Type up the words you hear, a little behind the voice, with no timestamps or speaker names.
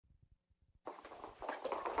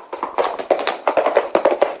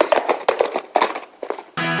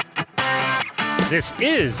This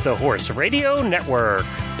is the Horse Radio Network.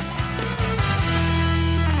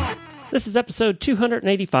 This is episode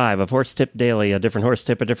 285 of Horse Tip Daily, a different horse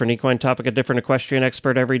tip, a different equine topic, a different equestrian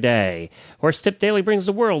expert every day. Horse Tip Daily brings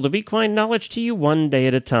the world of equine knowledge to you one day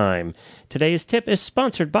at a time. Today's tip is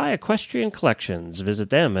sponsored by Equestrian Collections. Visit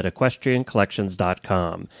them at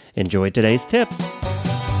equestriancollections.com. Enjoy today's tip.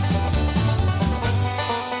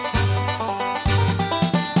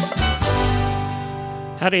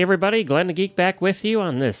 Howdy, everybody. Glenn the Geek back with you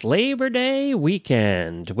on this Labor Day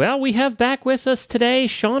weekend. Well, we have back with us today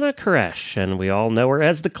Shawna Karrasch, and we all know her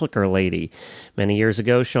as the Clicker Lady. Many years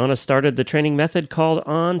ago, Shawna started the training method called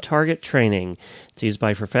on-target training. It's used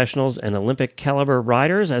by professionals and Olympic-caliber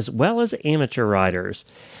riders as well as amateur riders.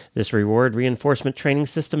 This reward reinforcement training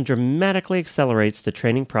system dramatically accelerates the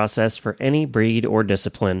training process for any breed or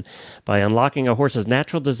discipline by unlocking a horse's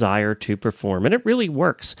natural desire to perform. And it really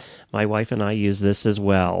works. My wife and I use this as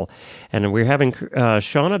well. And we're having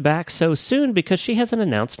Shawna back so soon because she has an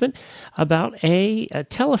announcement about a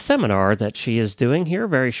teleseminar that she is doing here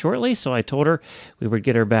very shortly. So I told her we would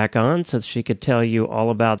get her back on so she could tell you all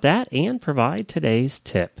about that and provide today's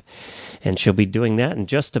tip. And she'll be doing that in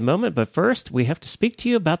just a moment. But first, we have to speak to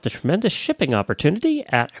you about the tremendous shipping opportunity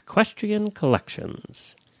at Equestrian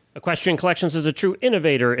Collections. Equestrian Collections is a true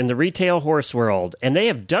innovator in the retail horse world, and they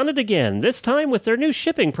have done it again, this time with their new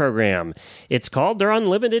shipping program. It's called their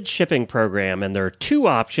Unlimited Shipping Program, and there are two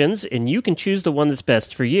options, and you can choose the one that's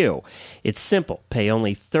best for you. It's simple. Pay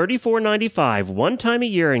only $34.95 one time a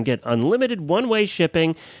year and get unlimited one-way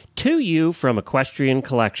shipping to you from Equestrian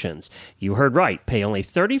Collections. You heard right. Pay only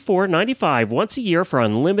 $34.95 once a year for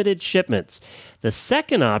unlimited shipments. The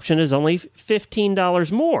second option is only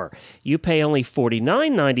 $15 more. You pay only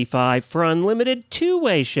 $49.95 for unlimited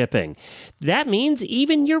two-way shipping. That means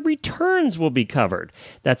even your returns will be covered.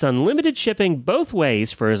 That's unlimited shipping both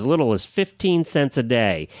ways for as little as 15 cents a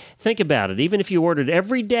day. Think about it. Even if you ordered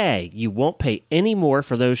every day, you won't pay any more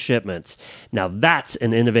for those shipments. Now that's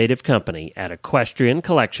an innovative company at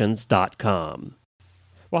equestriancollections.com.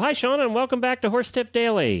 Well, hi, Shawna, and welcome back to Horse Tip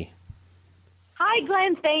Daily. Hi,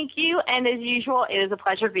 Glenn. Thank you. And as usual, it is a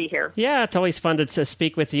pleasure to be here. Yeah, it's always fun to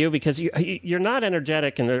speak with you because you're not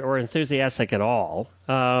energetic or enthusiastic at all.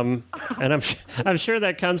 And I'm sure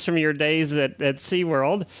that comes from your days at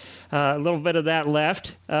SeaWorld. A little bit of that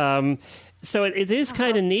left. So it is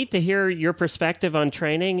kind of neat to hear your perspective on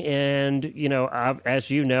training. And, you know, as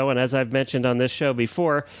you know, and as I've mentioned on this show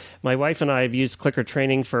before, my wife and I have used clicker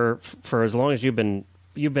training for as long as you've been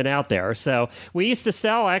out there. So we used to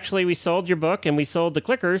sell, actually, we sold your book and we sold the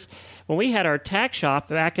clickers when we had our tack shop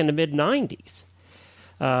back in the mid-90s.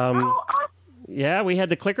 Yeah, we had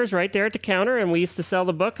the clickers right there at the counter and we used to sell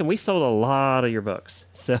the book and we sold a lot of your books.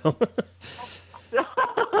 So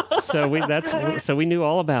so we knew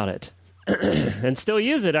all about it and still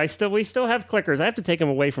use it. We still have clickers. I have to take them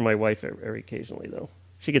away from my wife every occasionally, though.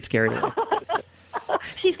 She gets carried away.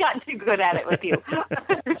 She's gotten too good at it with you.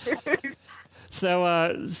 So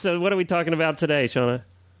what are we talking about today, Shawna?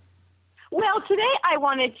 Well, today I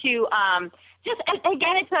wanted to it's a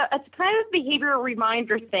kind of behavioral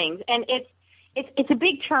reminder thing, and it's a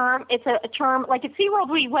big term. It's a term like at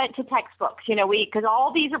SeaWorld we went to textbooks, because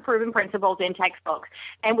all these are proven principles in textbooks,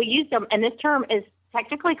 and we used them. And this term is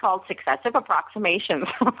technically called successive approximations.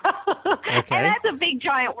 Okay. And that's a big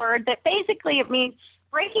giant word that basically it means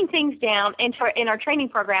breaking things down in our training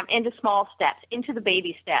program into small steps, into the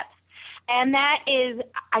baby steps. And that is,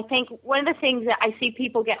 I think, one of the things that I see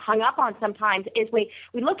people get hung up on sometimes is we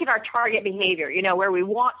look at our target behavior, where we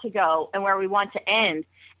want to go and where we want to end,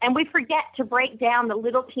 and we forget to break down the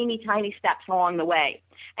little teeny tiny steps along the way.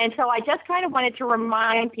 And so I just kind of wanted to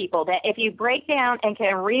remind people that if you break down and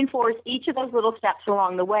can reinforce each of those little steps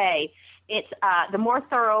along the way, it's the more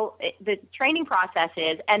thorough the training process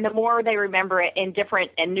is, and the more they remember it in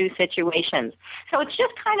different and new situations. So it's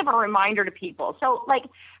just kind of a reminder to people. So, like,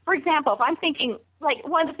 for example, if I'm thinking, like,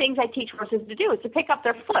 one of the things I teach horses to do is to pick up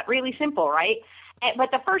their foot. Really simple, right?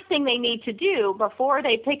 But the first thing they need to do before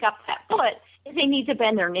they pick up that foot is they need to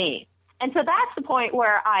bend their knee. And so that's the point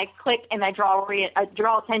where I click and I draw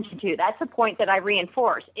attention to. That's the point that I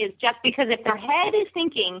reinforce, is just because if their head is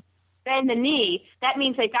thinking bend the knee, that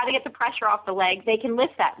means they've got to get the pressure off the leg. They can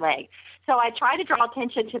lift that leg. So I try to draw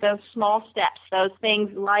attention to those small steps, those things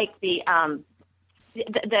like the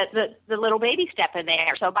little baby step in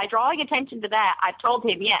there. So by drawing attention to that, I've told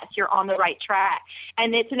him, yes, you're on the right track.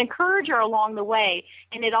 And it's an encourager along the way,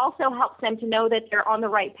 and it also helps them to know that they're on the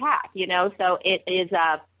right path, So it is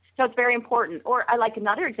so it's very important. Or I like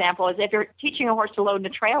another example is if you're teaching a horse to load in a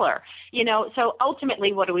trailer, so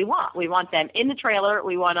ultimately what do we want? We want them in the trailer.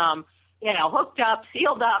 We want them hooked up,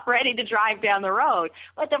 sealed up, ready to drive down the road.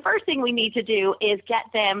 But the first thing we need to do is get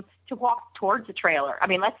them to walk towards the trailer. I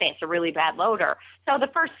mean, let's say it's a really bad loader. So the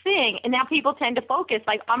first thing, and now people tend to focus,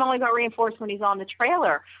 like, I'm only going to reinforce when he's on the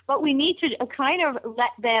trailer. But we need to kind of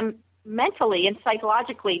let them mentally and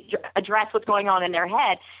psychologically address what's going on in their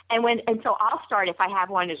head. And so I'll start, if I have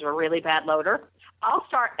one who's a really bad loader, I'll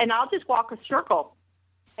start and I'll just walk a circle.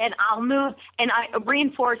 And I'll move and I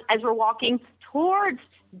reinforce as we're walking towards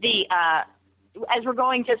as we're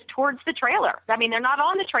going just towards the trailer. I mean, they're not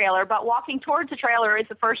on the trailer, but walking towards the trailer is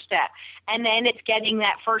the first step. And then it's getting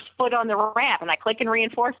that first foot on the ramp, and I click and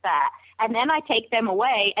reinforce that. And then I take them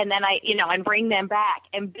away, and then and bring them back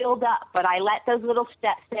and build up. But I let those little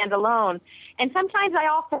steps stand alone. And sometimes I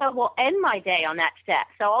also will end my day on that step.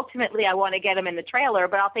 So ultimately, I want to get them in the trailer,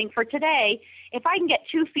 but I'll think for today, if I can get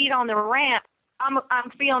 2 feet on the ramp,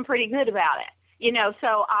 I'm feeling pretty good about it.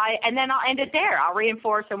 And then I'll end it there. I'll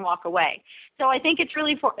reinforce and walk away. So I think it's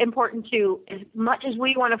really important to, as much as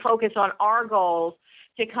we want to focus on our goals,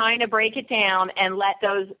 to kind of break it down and let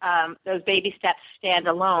those baby steps stand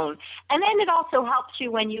alone. And then it also helps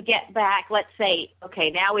you when you get back, let's say, okay,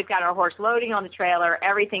 now we've got our horse loading on the trailer,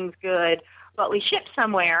 everything's good, but we ship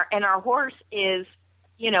somewhere and our horse is,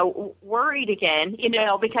 worried again,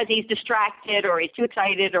 because he's distracted or he's too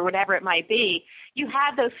excited or whatever it might be. You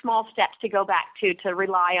have those small steps to go back to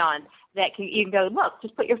rely on that you can go, look,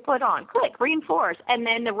 just put your foot on, click, reinforce, and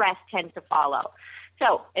then the rest tends to follow.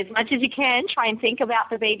 So as much as you can, try and think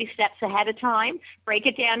about the baby steps ahead of time, break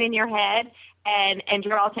it down in your head, and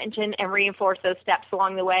draw attention and reinforce those steps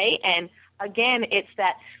along the way. And again, it's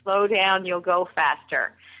that slow down, you'll go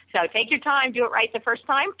faster. So take your time, do it right the first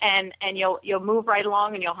time, and you'll move right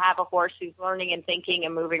along, and you'll have a horse who's learning and thinking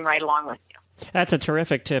and moving right along with you. That's a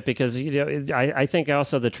terrific tip because I think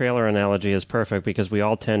also the trailer analogy is perfect because we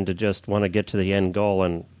all tend to just want to get to the end goal,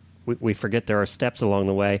 and we forget there are steps along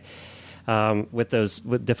the way with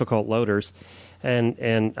difficult loaders.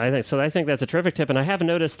 And I think that's a terrific tip. And I have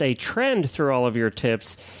noticed a trend through all of your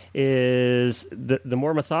tips is the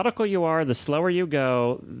more methodical you are, the slower you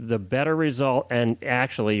go, the better result. And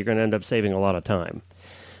actually, you're going to end up saving a lot of time.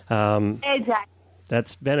 Exactly.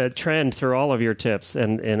 That's been a trend through all of your tips.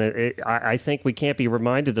 And I think we can't be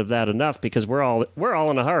reminded of that enough because we're all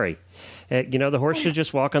in a hurry. The horse should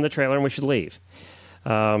just walk on the trailer and we should leave.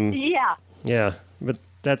 Yeah. Yeah. But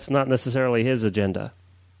that's not necessarily his agenda.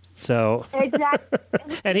 So exactly,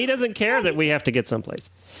 and he doesn't care that we have to get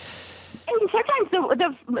someplace. And sometimes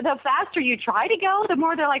the faster you try to go, the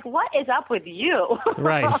more they're like, "What is up with you?"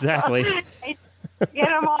 Right, exactly. Get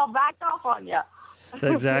them all back off on you.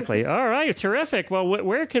 Exactly. All right, terrific. Well,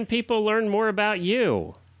 where can people learn more about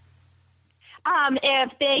you?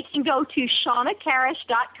 If they can go to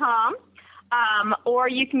ShawnaKarrasch.com. Or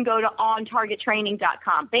you can go to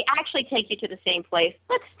ontargettraining.com. They actually take you to the same place.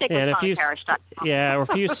 Let's stick with ShawnaKarrasch.com. Yeah, or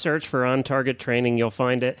if you search for On Target Training, you'll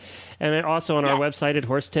find it. And also on our website at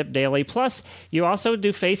Horse Tip Daily. Plus, you also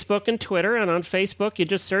do Facebook and Twitter. And on Facebook, you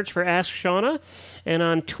just search for Ask Shawna. And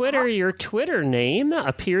on Twitter, your Twitter name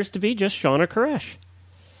appears to be just Shawna Karrasch.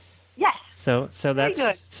 Yes. So that's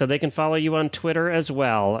good. So they can follow you on Twitter as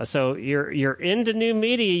well. So you're into new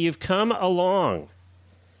media. You've come along.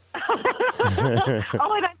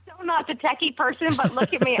 Oh, and I'm so not the techie person, but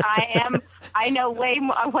look at me. I know way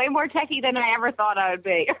more techie than I ever thought I would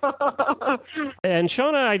be. And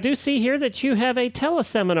Shawna, I do see here that you have a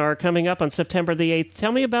teleseminar coming up on September the 8th.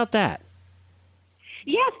 Tell me about that.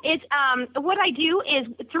 Yes, it's what I do is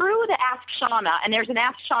through the Ask Shawna, and there's an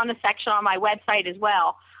Ask Shawna section on my website as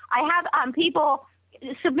well. I have people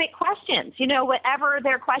submit questions, whatever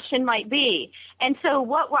their question might be. And so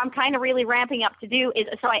what I'm kind of really ramping up to do is,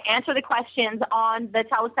 so I answer the questions on the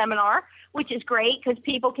teleseminar, which is great because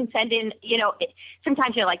people can send in,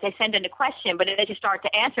 sometimes, like they send in a question, but as you start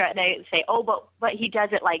to answer it, they say, oh, but he does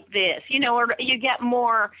it like this, or you get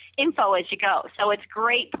more info as you go. So it's a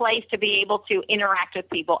great place to be able to interact with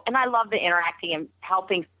people. And I love the interacting and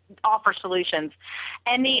helping offer solutions.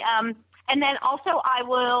 And then also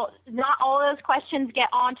not all of those questions get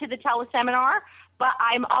onto the teleseminar, but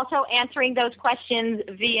I'm also answering those questions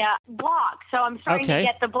via blog. So I'm starting to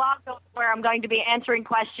get the blog where I'm going to be answering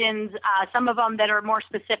questions, some of them that are more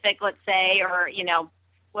specific, let's say, or,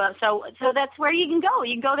 so that's where you can go.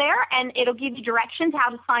 You can go there and it'll give you directions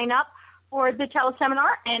how to sign up for the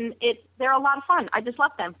teleseminar, and they're a lot of fun. I just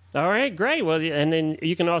love them. All right, great. Well, and then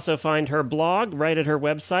you can also find her blog right at her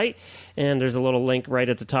website, and there's a little link right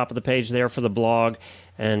at the top of the page there for the blog,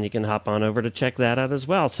 and you can hop on over to check that out as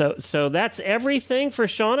well. So that's everything for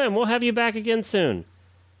Shawna, and we'll have you back again soon.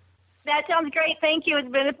 That sounds great. Thank you. It's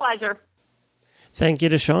been a pleasure. Thank you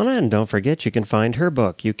to Shawna, and don't forget you can find her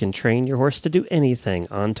book, You Can Train Your Horse to Do Anything,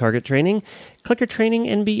 On Target Training, Clicker Training,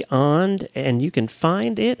 and Beyond, and you can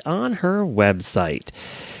find it on her website.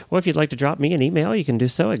 Well, if you'd like to drop me an email, you can do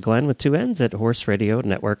so at glenn at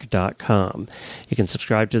horseradionetwork.com. You can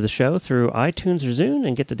subscribe to the show through iTunes or Zune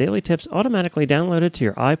and get the daily tips automatically downloaded to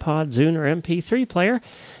your iPod, Zune, or MP3 player.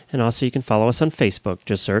 And also you can follow us on Facebook.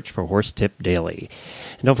 Just search for Horse Tip Daily.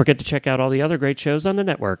 And don't forget to check out all the other great shows on the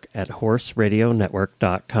network at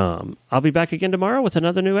horseradionetwork.com. I'll be back again tomorrow with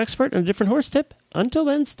another new expert and a different horse tip. Until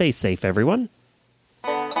then, stay safe, everyone.